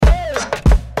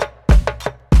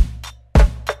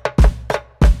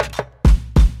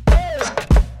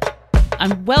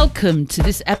and welcome to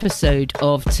this episode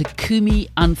of TAKUMI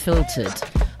Unfiltered.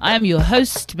 I am your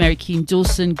host, Mary Keane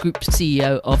Dawson, Group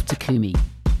CEO of TAKUMI.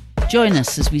 Join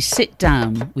us as we sit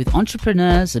down with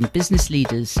entrepreneurs and business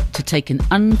leaders to take an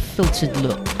unfiltered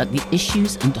look at the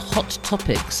issues and hot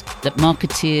topics that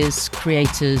marketeers,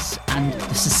 creators, and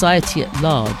the society at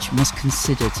large must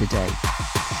consider today.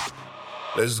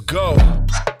 Let's go.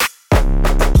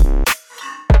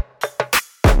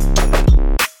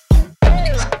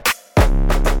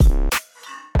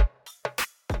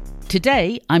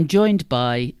 Today, I'm joined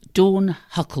by Dawn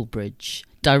Hucklebridge,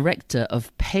 Director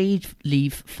of Paid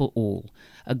Leave for All,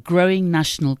 a growing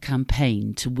national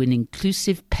campaign to win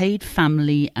inclusive paid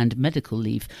family and medical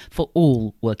leave for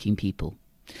all working people.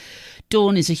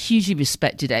 Dawn is a hugely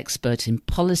respected expert in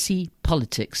policy,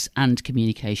 politics and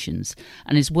communications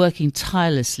and is working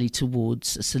tirelessly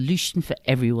towards a solution for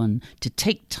everyone to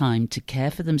take time to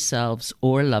care for themselves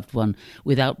or a loved one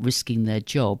without risking their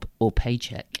job or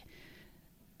paycheck.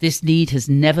 This need has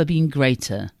never been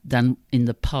greater than in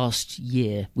the past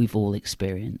year we've all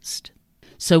experienced.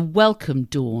 So welcome,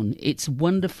 Dawn. It's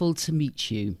wonderful to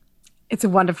meet you. It's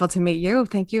wonderful to meet you.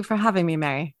 Thank you for having me,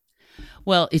 Mary.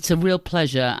 Well, it's a real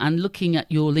pleasure. And looking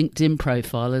at your LinkedIn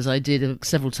profile, as I did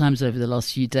several times over the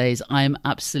last few days, I am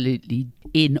absolutely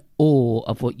in awe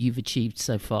of what you've achieved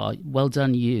so far. Well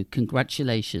done, you.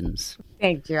 Congratulations.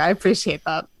 Thank you. I appreciate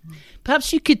that.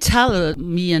 Perhaps you could tell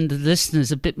me and the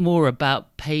listeners a bit more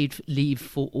about Paid Leave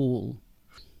for All.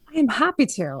 I am happy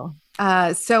to.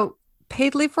 So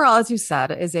Paid Leave for All, as you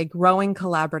said, is a growing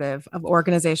collaborative of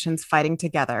organizations fighting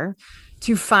together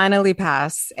to finally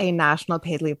pass a national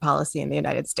paid leave policy in the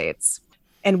United States.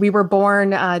 And we were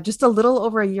born just a little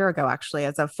over a year ago, actually,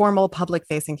 as a formal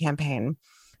public-facing campaign.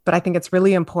 But I think it's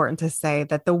really important to say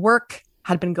that the work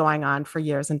had been going on for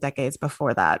years and decades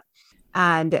before that.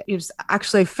 And it was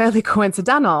actually fairly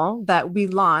coincidental that we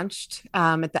launched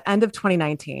at the end of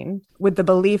 2019 with the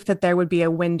belief that there would be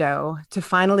a window to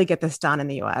finally get this done in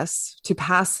the US, to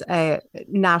pass a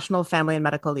national family and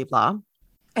medical leave law.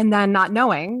 And then not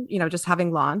knowing, just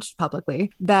having launched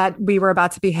publicly, that we were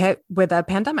about to be hit with a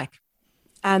pandemic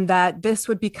and that this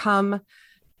would become,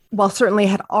 well, certainly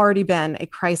had already been a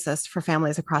crisis for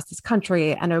families across this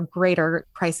country and a greater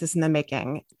crisis in the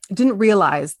making. Didn't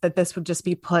realize that this would just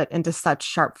be put into such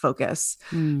sharp focus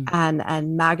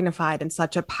and magnified in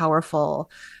such a powerful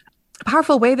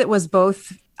way that was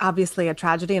both obviously a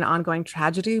tragedy, an ongoing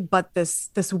tragedy, but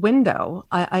this window,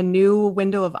 a new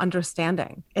window of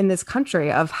understanding in this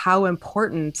country of how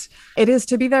important it is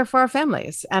to be there for our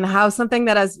families and how something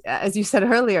that, as you said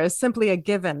earlier, is simply a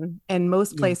given in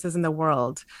most places in the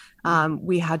world,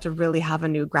 we had to really have a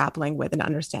new grappling with and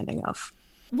understanding of.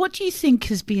 What do you think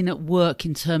has been at work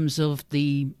in terms of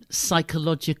the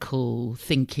psychological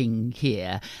thinking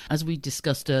here? As we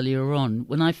discussed earlier on,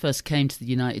 when I first came to the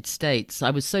United States, I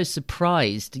was so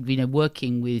surprised,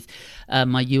 working with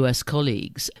my US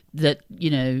colleagues that,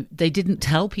 they didn't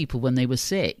tell people when they were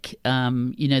sick.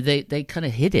 They kind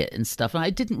of hid it and stuff. And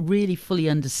I didn't really fully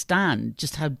understand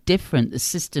just how different the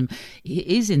system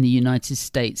is in the United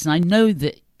States. And I know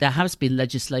that there has been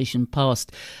legislation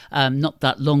passed not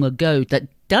that long ago that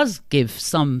does give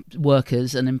some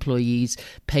workers and employees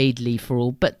paid leave for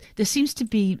all, but there seems to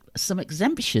be some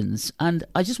exemptions. And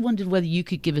I just wondered whether you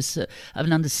could give us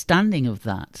an understanding of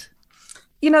that.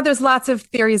 There's lots of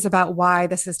theories about why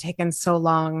this has taken so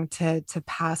long to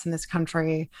pass in this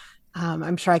country.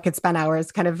 I'm sure I could spend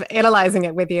hours kind of analyzing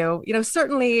it with you.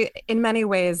 Certainly in many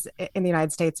ways in the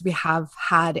United States, we have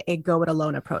had a go it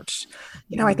alone approach.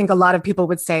 I think a lot of people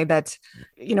would say that,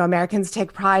 Americans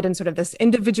take pride in sort of this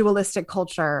individualistic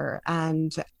culture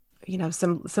and,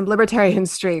 some libertarian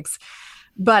streaks.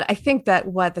 But I think that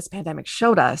what this pandemic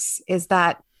showed us is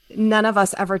that none of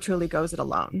us ever truly goes it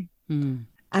alone.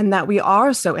 And that we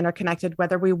are so interconnected,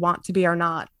 whether we want to be or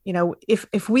not.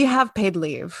 If we have paid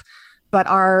leave, but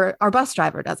our bus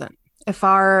driver doesn't. If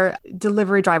our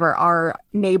delivery driver, our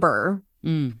neighbor,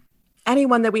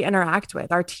 anyone that we interact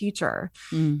with, our teacher,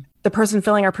 the person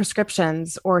filling our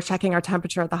prescriptions or checking our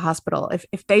temperature at the hospital,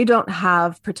 if they don't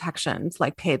have protections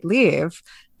like paid leave,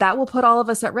 that will put all of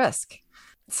us at risk.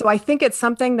 So I think it's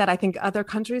something that I think other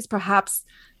countries perhaps,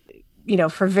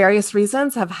 for various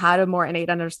reasons have had a more innate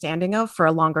understanding of for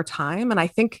a longer time. And I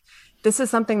think this is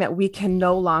something that we can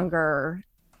no longer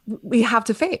we have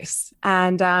to face.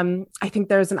 And I think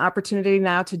there's an opportunity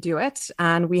now to do it.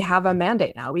 And we have a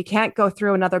mandate now. We can't go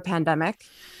through another pandemic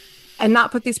and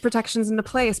not put these protections into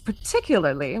place,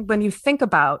 particularly when you think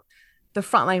about the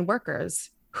frontline workers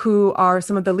who are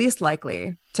some of the least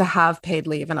likely to have paid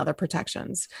leave and other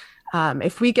protections.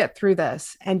 If we get through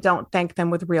this and don't thank them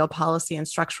with real policy and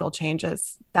structural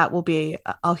changes, that will be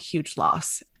a huge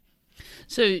loss.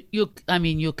 So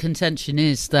your contention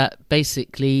is that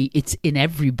basically it's in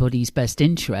everybody's best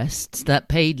interests that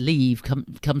paid leave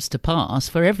comes to pass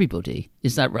for everybody.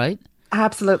 Is that right?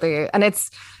 Absolutely. And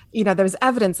there's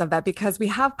evidence of that because we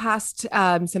have passed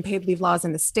some paid leave laws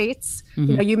in the States.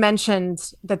 Mm-hmm. You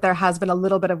mentioned that there has been a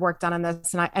little bit of work done on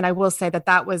this. And I will say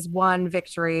that was one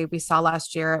victory we saw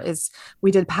last year is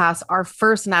we did pass our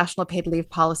first national paid leave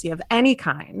policy of any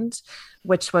kind,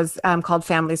 which was called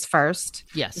Families First.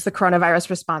 Yes. It's the Coronavirus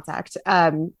Response Act.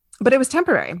 But it was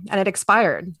temporary and it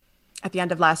expired at the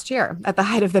end of last year at the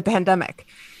height of the pandemic.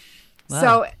 Wow.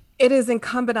 So it is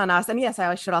incumbent on us. And yes,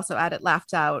 I should also add it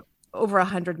laughed out over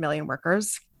 100 million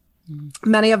workers,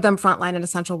 many of them frontline and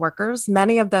essential workers,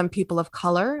 many of them people of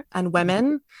color and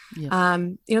women,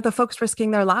 the folks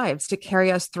risking their lives to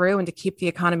carry us through and to keep the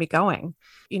economy going.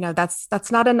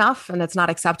 That's not enough and it's not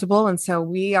acceptable. And so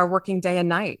we are working day and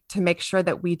night to make sure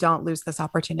that we don't lose this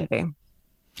opportunity.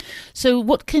 So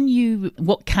what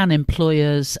can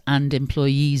employers and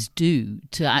employees do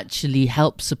to actually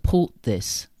help support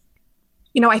this?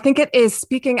 I think it is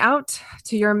speaking out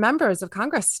to your members of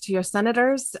Congress, to your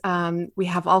senators. We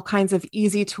have all kinds of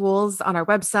easy tools on our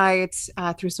website,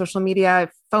 through social media,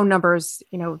 phone numbers,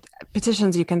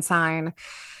 petitions you can sign.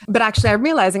 But actually, I'm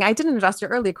realizing I didn't address your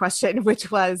earlier question,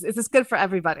 which was, is this good for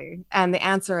everybody? And the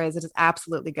answer is, it is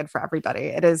absolutely good for everybody.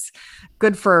 It is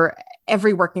good for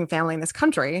every working family in this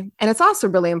country. And it's also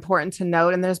really important to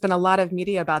note, and there's been a lot of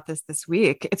media about this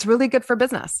week, it's really good for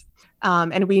business.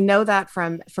 And we know that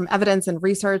from evidence and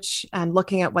research and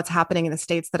looking at what's happening in the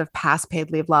states that have passed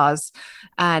paid leave laws.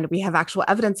 And we have actual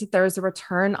evidence that there is a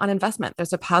return on investment.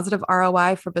 There's a positive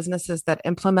ROI for businesses that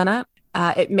implement it.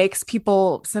 It makes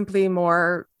people simply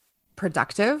more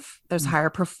productive. There's higher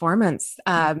performance.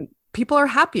 People are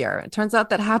happier. It turns out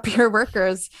that happier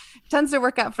workers tends to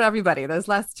work out for everybody. There's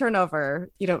less turnover.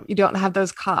 You don't have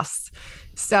those costs.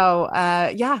 So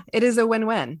it is a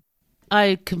win-win.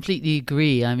 I completely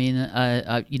agree. I mean,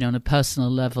 on a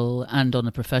personal level and on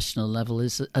a professional level,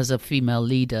 as a female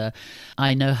leader,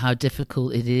 I know how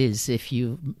difficult it is if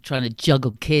you're trying to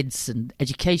juggle kids and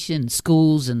education,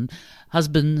 schools and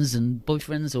husbands and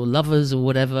boyfriends or lovers or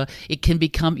whatever. It can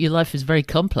become, your life is very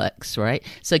complex, right?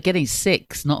 So getting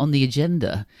sick's not on the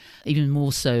agenda. Even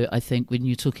more so, I think, when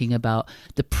you're talking about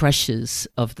the pressures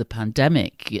of the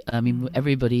pandemic. I mean,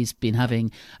 everybody's been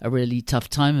having a really tough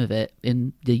time of it.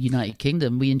 In the United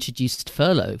Kingdom, we introduced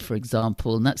furlough, for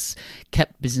example, and that's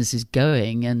kept businesses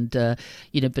going. And,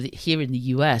 but here in the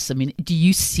US, I mean, do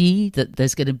you see that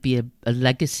there's going to be a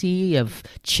legacy of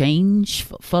change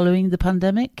following the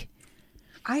pandemic?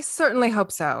 I certainly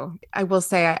hope so. I will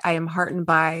say I am heartened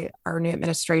by our new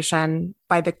administration,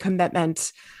 by the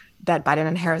commitment that Biden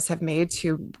and Harris have made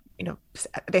to,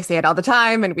 they say it all the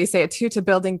time, and we say it too, to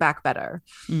building back better,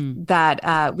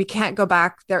 that we can't go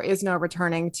back. There is no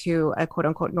returning to a quote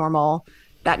unquote normal.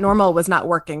 That normal was not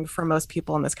working for most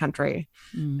people in this country.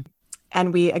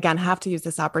 And we, again, have to use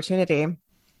this opportunity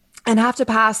and have to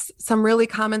pass some really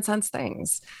common sense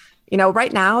things.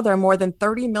 Right now, there are more than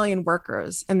 30 million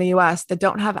workers in the US that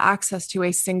don't have access to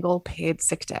a single paid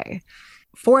sick day.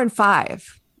 4 in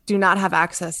 5 do not have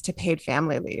access to paid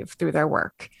family leave through their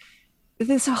work.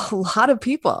 There's a lot of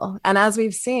people. And as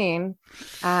we've seen,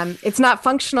 it's not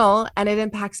functional and it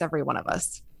impacts every one of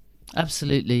us.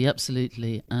 Absolutely.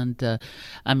 And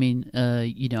I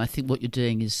think what you're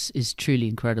doing is truly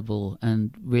incredible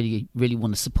and really, really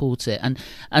want to support it. And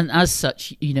as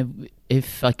such,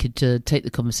 if I could take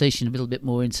the conversation a little bit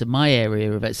more into my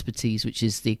area of expertise, which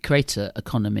is the creator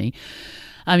economy.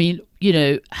 I mean,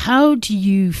 how do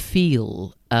you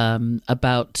feel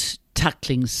about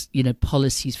tackling,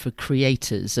 policies for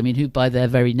creators? I mean, who by their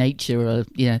very nature are,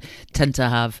 tend to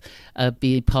have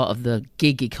be part of the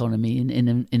gig economy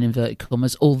in inverted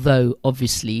commas. Although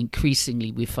obviously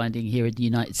increasingly we're finding here in the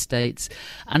United States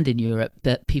and in Europe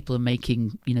that people are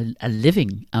making, a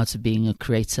living out of being a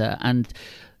creator. And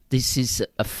this is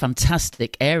a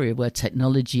fantastic area where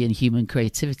technology and human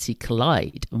creativity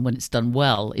collide. And when it's done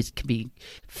well, it can be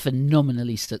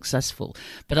phenomenally successful.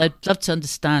 But I'd love to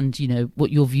understand, what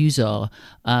your views are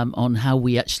on how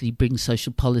we actually bring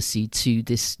social policy to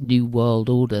this new world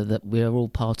order that we're all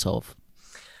part of.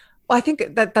 Well, I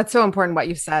think that's so important what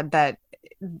you said, that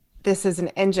this is an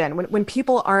engine. When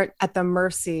people aren't at the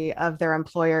mercy of their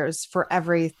employers for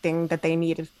everything that they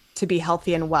need to be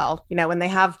healthy and well, when they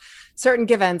have certain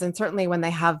givens, and certainly when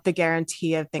they have the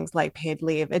guarantee of things like paid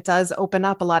leave, it does open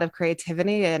up a lot of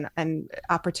creativity and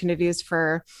opportunities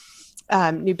for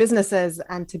new businesses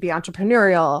and to be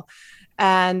entrepreneurial.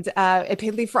 And at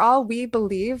Paid Leave for All, we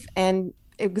believe in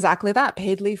exactly that,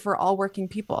 paid leave for all working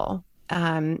people.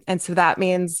 And so that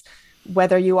means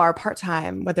whether you are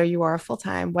part-time, whether you are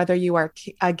full-time, whether you are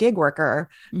a gig worker,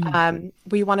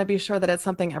 we want to be sure that it's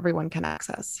something everyone can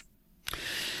access.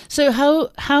 So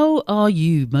how are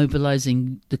you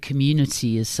mobilizing the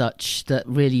community as such that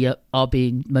really are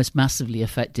being most massively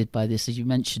affected by this? As you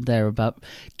mentioned there about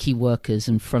key workers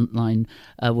and frontline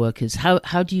workers,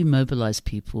 how do you mobilize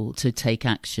people to take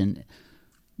action?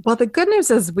 Well, the good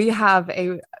news is we have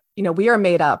we are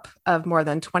made up of more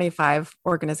than 25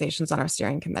 organizations on our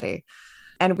steering committee,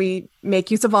 and we make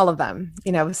use of all of them.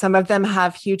 Some of them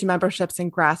have huge memberships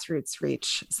and grassroots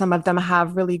reach. Some of them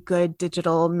have really good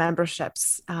digital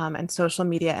memberships and social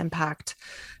media impact.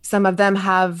 Some of them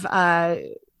have,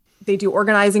 they do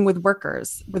organizing with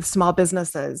workers, with small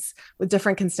businesses, with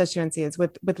different constituencies,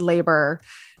 with labor.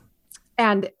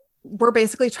 And we're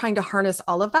basically trying to harness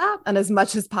all of that and as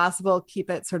much as possible,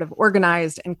 keep it sort of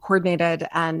organized and coordinated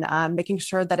and making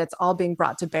sure that it's all being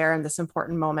brought to bear in this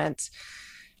important moment.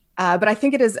 But I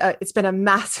think it's been a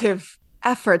massive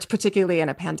effort, particularly in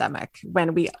a pandemic,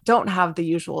 when we don't have the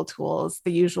usual tools,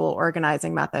 the usual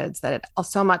organizing methods, that it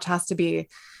so much has to be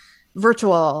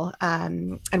virtual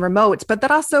and remote. But that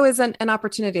also is an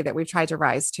opportunity that we've tried to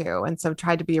rise to. And so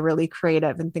tried to be really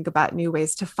creative and think about new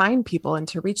ways to find people and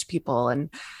to reach people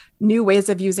and new ways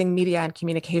of using media and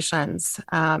communications.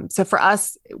 So for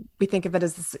us, we think of it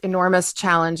as this enormous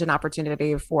challenge and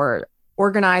opportunity for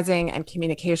organizing and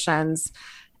communications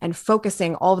and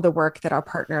focusing all of the work that our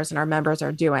partners and our members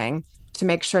are doing to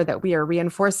make sure that we are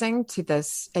reinforcing to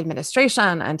this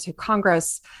administration and to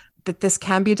Congress that this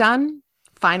can be done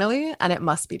finally, and it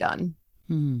must be done.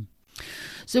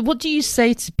 So what do you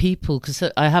say to people? Because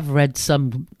I have read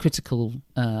some critical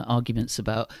arguments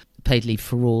about paid leave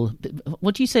for all.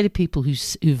 What do you say to people who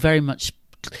very much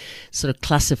sort of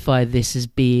classify this as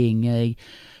being a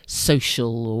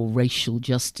social or racial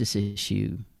justice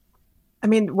issue? I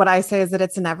mean, what I say is that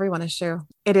it's an everyone issue.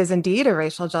 It is indeed a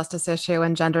racial justice issue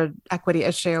and gender equity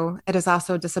issue. It is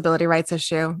also a disability rights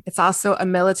issue. It's also a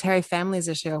military families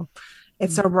issue.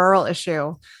 It's a rural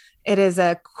issue. It is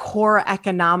a core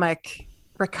economic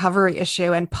recovery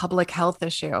issue and public health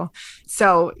issue.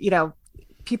 So,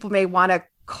 people may want to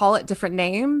call it different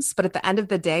names, but at the end of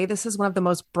the day, this is one of the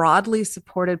most broadly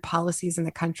supported policies in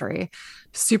the country.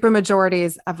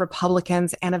 Supermajorities of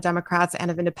Republicans and of Democrats and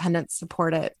of independents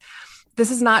support it. This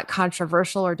is not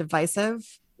controversial or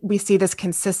divisive. We see this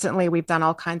consistently. We've done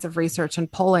all kinds of research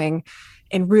and polling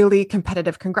in really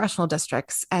competitive congressional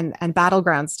districts and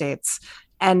battleground states.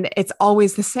 And it's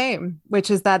always the same, which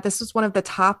is that this was one of the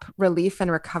top relief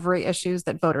and recovery issues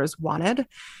that voters wanted.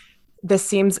 This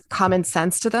seems common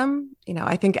sense to them.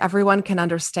 I think everyone can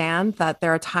understand that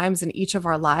there are times in each of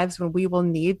our lives when we will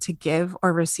need to give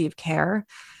or receive care.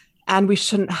 And we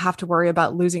shouldn't have to worry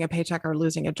about losing a paycheck or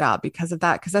losing a job because of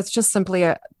that, because that's just simply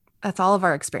that's all of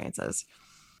our experiences.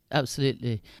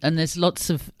 Absolutely. And there's lots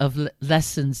of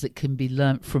lessons that can be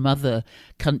learnt from other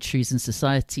countries and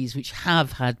societies which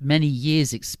have had many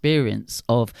years' experience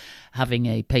of having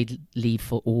a paid leave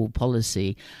for all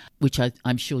policy, which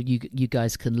I'm sure you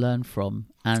guys can learn from.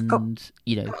 And,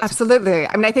 Absolutely.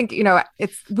 I mean, I think,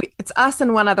 it's us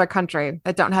and one other country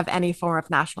that don't have any form of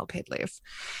national paid leave.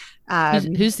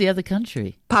 Who's the other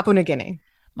country? Papua New Guinea.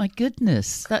 My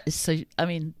goodness, that is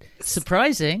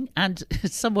surprising and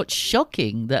somewhat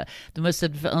shocking that the most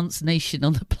advanced nation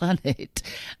on the planet.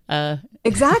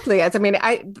 Exactly.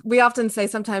 We often say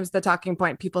sometimes the talking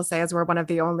point people say is we're one of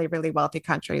the only really wealthy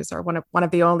countries or one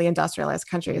of the only industrialized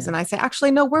countries. Yeah. And I say,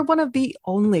 actually, no, we're one of the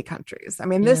only countries. I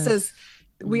mean,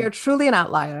 we are truly an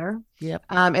outlier. Yep.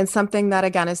 And something that,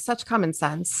 again, is such common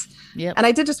sense. Yep. And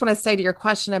I did just want to say to your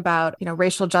question about,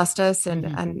 racial justice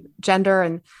and gender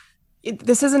and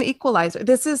this is an equalizer.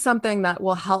 This is something that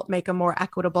will help make a more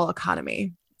equitable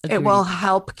economy. Agreed. It will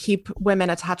help keep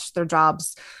women attached to their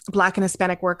jobs. Black and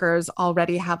Hispanic workers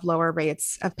already have lower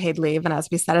rates of paid leave. And as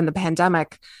we said in the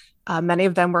pandemic, many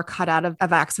of them were cut out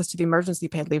of access to the emergency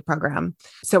paid leave program.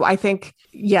 So I think,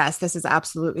 yes, this is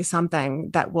absolutely something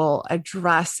that will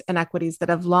address inequities that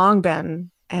have long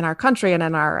been in our country and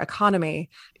in our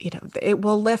economy. It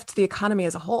will lift the economy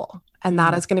as a whole, and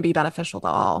that is going to be beneficial to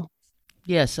all.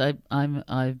 Yes, I'm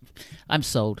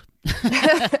sold.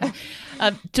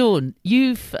 Dawn,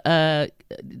 you've,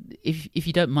 if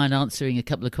you don't mind answering a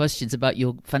couple of questions about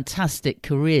your fantastic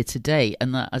career today,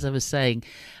 and as I was saying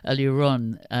earlier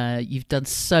on, you've done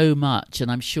so much,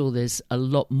 and I'm sure there's a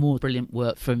lot more brilliant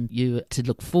work from you to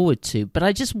look forward to. But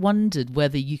I just wondered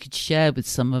whether you could share with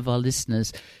some of our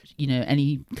listeners,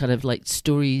 any kind of like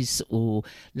stories or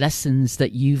lessons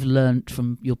that you've learned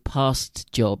from your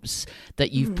past jobs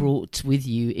that you've brought with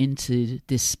you into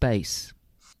this space.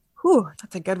 Whew,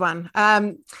 that's a good one. I've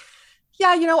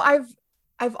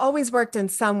always worked in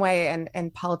some way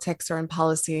in politics or in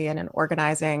policy and in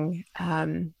organizing.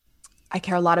 I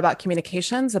care a lot about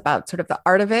communications, about sort of the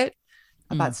art of it,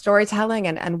 about storytelling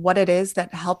and what it is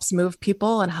that helps move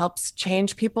people and helps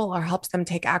change people or helps them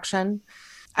take action.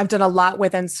 I've done a lot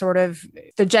within sort of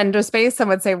the gender space. Some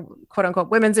would say, quote unquote,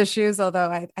 women's issues,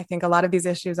 although I think a lot of these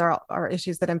issues are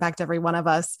issues that impact every one of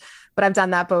us. But I've done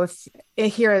that both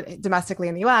here domestically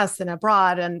in the US and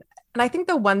abroad. And I think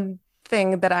the one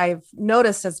thing that I've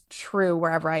noticed as true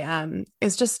wherever I am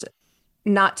is just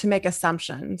not to make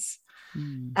assumptions.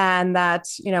 And that,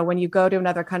 when you go to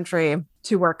another country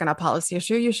to work on a policy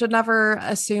issue, you should never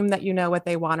assume that you know what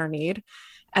they want or need.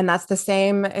 And that's the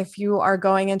same if you are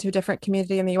going into a different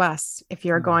community in the US, if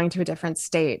you're going to a different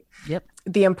state. Yep.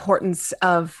 The importance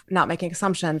of not making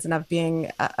assumptions and of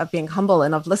being humble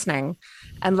and of listening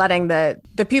and letting the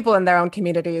people in their own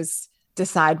communities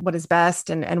decide what is best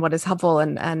and what is helpful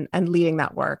and leading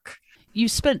that work. You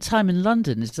spent time in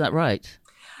London, is that right?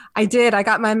 I did. I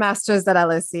got my master's at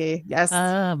LSE. Yes.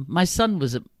 My son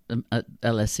was at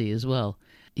LSE as well.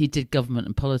 He did government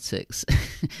and politics.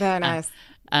 Very nice.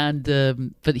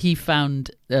 But he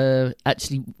found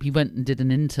actually he went and did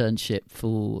an internship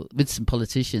with some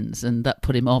politicians, and that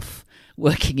put him off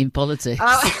working in politics.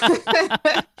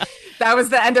 That was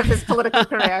the end of his political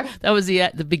career. That was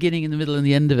the beginning and the middle and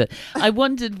the end of it. I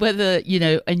wondered whether,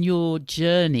 in your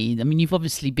journey, I mean, you've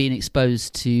obviously been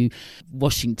exposed to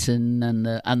Washington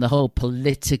and the whole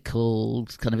political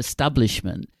kind of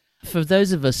establishment. For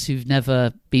those of us who've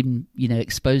never been,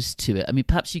 exposed to it, I mean,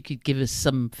 perhaps you could give us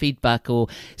some feedback or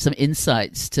some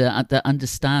insights to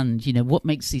understand, what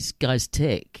makes these guys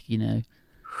tick,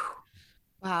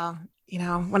 Wow.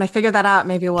 When I figure that out,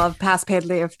 maybe we'll have past paid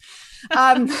leave.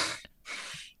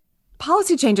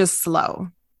 Policy change is slow,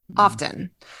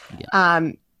 often. Yeah.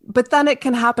 But then it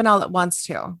can happen all at once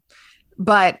too.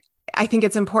 But I think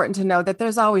it's important to know that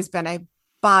there's always been a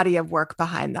body of work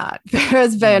behind that.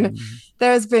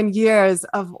 There's been years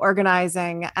of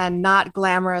organizing and not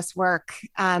glamorous work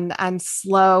and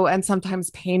slow and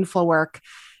sometimes painful work.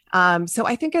 So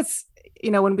I think it's,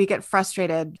 when we get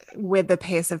frustrated with the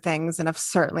pace of things, and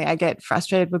certainly I get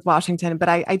frustrated with Washington, but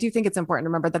I do think it's important to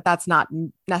remember that that's not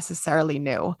necessarily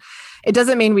new. It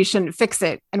doesn't mean we shouldn't fix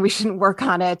it and we shouldn't work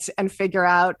on it and figure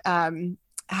out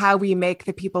how we make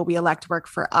the people we elect work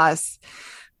for us.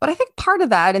 But I think part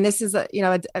of that, and this is a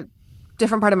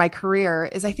different part of my career,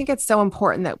 is I think it's so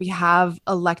important that we have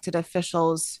elected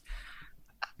officials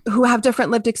who have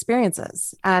different lived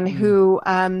experiences and who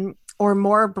or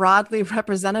more broadly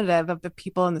representative of the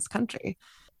people in this country.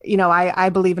 I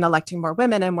believe in electing more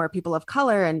women and more people of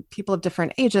color and people of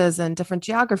different ages and different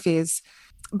geographies.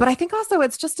 But I think also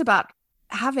it's just about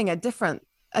having a different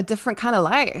kind of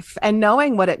life and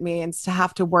knowing what it means to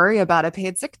have to worry about a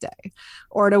paid sick day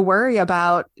or to worry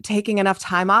about taking enough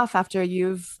time off after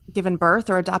you've given birth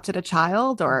or adopted a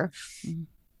child. Or,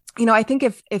 I think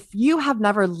if you have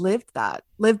never lived that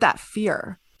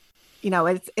fear,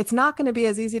 it's not going to be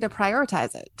as easy to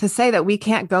prioritize it, to say that we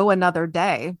can't go another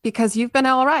day because you've been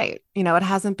all right. It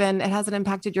hasn't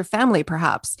impacted your family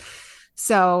perhaps.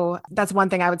 So that's one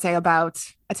thing I would say about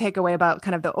a takeaway about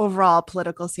kind of the overall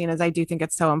political scene is I do think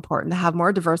it's so important to have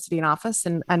more diversity in office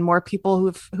and more people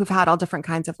who've had all different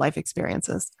kinds of life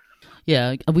experiences.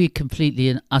 Yeah, we completely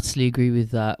and utterly agree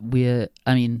with that.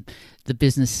 The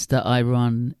business that I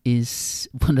run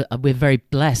we're very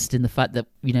blessed in the fact that,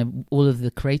 all of the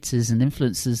creators and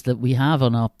influencers that we have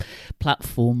on our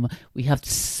platform, we have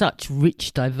such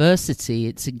rich diversity.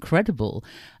 It's incredible.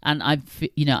 And I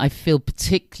feel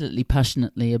particularly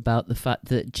passionately about the fact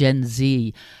that Gen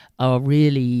Z are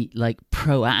really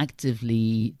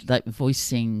proactively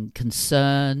voicing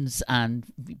concerns and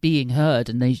being heard,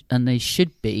 and they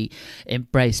should be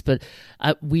embraced. But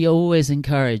we always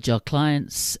encourage our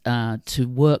clients to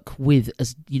work with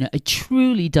a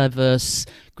truly diverse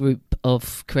group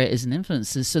of creators and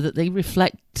influencers so that they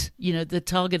reflect the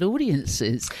target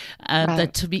audiences and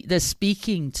right. they're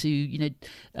speaking to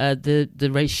the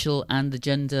racial and the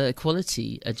gender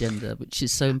equality agenda, which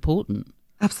is so important.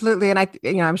 Absolutely. And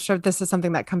I'm sure this is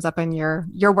something that comes up in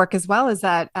your work as well, is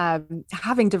that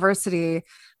having diversity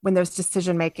when there's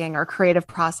decision making or creative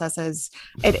processes,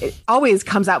 it always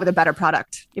comes out with a better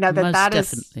product. Most that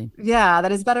definitely.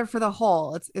 that is better for the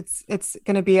whole. It's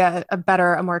going to be a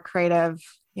better, a more creative,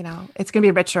 it's going to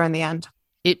be richer in the end.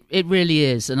 It really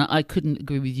is, and I couldn't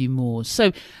agree with you more.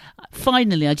 So,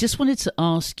 finally, I just wanted to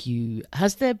ask you: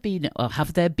 have there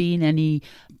been any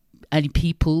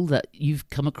people that you've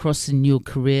come across in your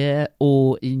career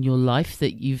or in your life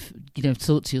that you've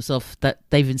thought to yourself that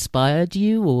they've inspired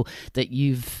you, or that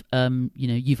you've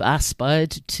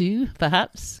aspired to,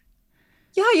 perhaps?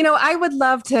 Yeah, I would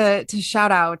love to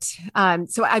shout out.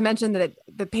 So I mentioned that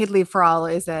the Paid Leave for All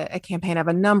is a campaign of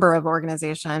a number of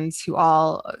organizations who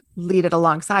all lead it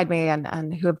alongside me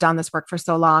and who have done this work for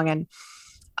so long. And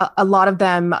a lot of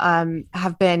them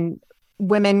have been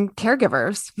women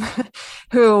caregivers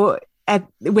who,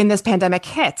 when this pandemic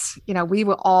hit, we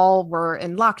all were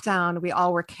in lockdown. We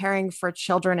all were caring for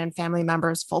children and family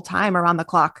members full time around the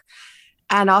clock.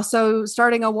 And also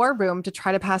starting a war room to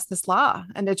try to pass this law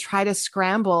and to try to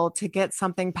scramble to get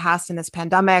something passed in this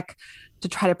pandemic, to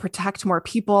try to protect more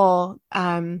people.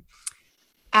 And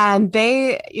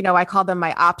they, I call them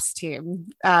my ops team.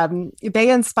 They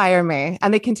inspire me,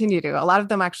 and they continue to. A lot of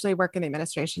them actually work in the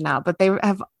administration now, but they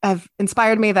have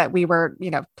inspired me that we were,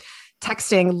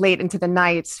 texting late into the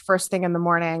night, first thing in the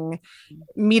morning,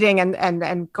 meeting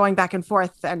and going back and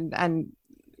forth and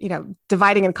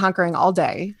dividing and conquering all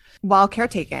day while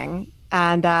caretaking.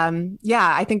 And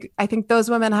I think those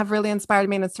women have really inspired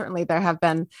me. And certainly there have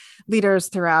been leaders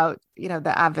throughout,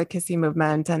 the advocacy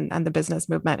movement and the business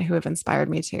movement who have inspired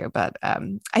me too. But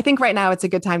I think right now it's a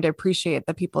good time to appreciate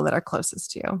the people that are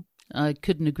closest to you. I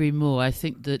couldn't agree more. I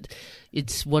think that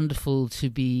it's wonderful to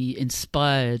be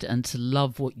inspired and to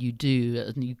love what you do,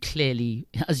 and you clearly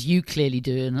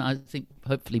do, and I think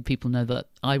hopefully people know that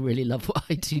I really love what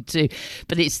I do too.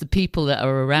 But it's the people that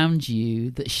are around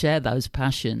you that share those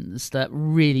passions that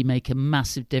really make a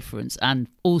massive difference and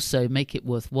also make it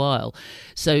worthwhile.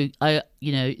 So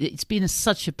it's been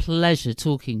such a pleasure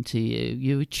talking to you.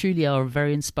 You truly are a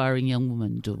very inspiring young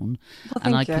woman, Dawn,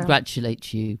 and I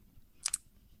congratulate you.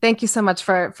 Thank you so much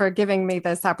for giving me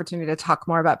this opportunity to talk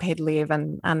more about paid leave.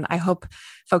 And I hope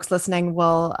folks listening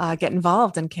will get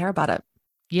involved and care about it.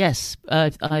 Yes,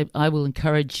 I will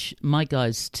encourage my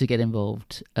guys to get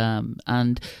involved.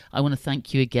 And I want to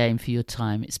thank you again for your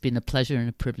time. It's been a pleasure and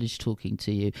a privilege talking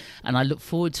to you. And I look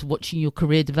forward to watching your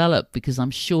career develop, because I'm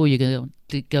sure you're going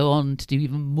to go on to do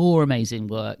even more amazing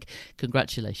work.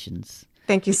 Congratulations.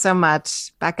 Thank you so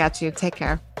much. Back at you. Take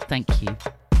care. Thank you.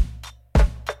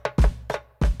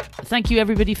 Thank you,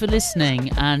 everybody, for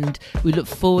listening, and we look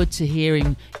forward to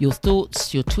hearing your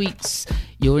thoughts, your tweets,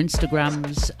 your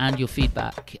Instagrams, and your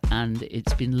feedback. And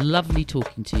it's been lovely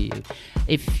talking to you.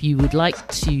 If you would like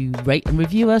to rate and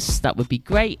review us, that would be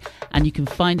great. And you can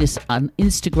find us on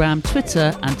Instagram,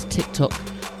 Twitter, and TikTok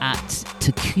at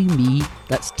TAKUMI.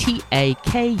 That's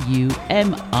TAKUMIHQ.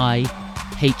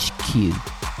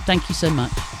 Thank you so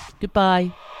much.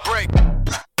 Goodbye. Break.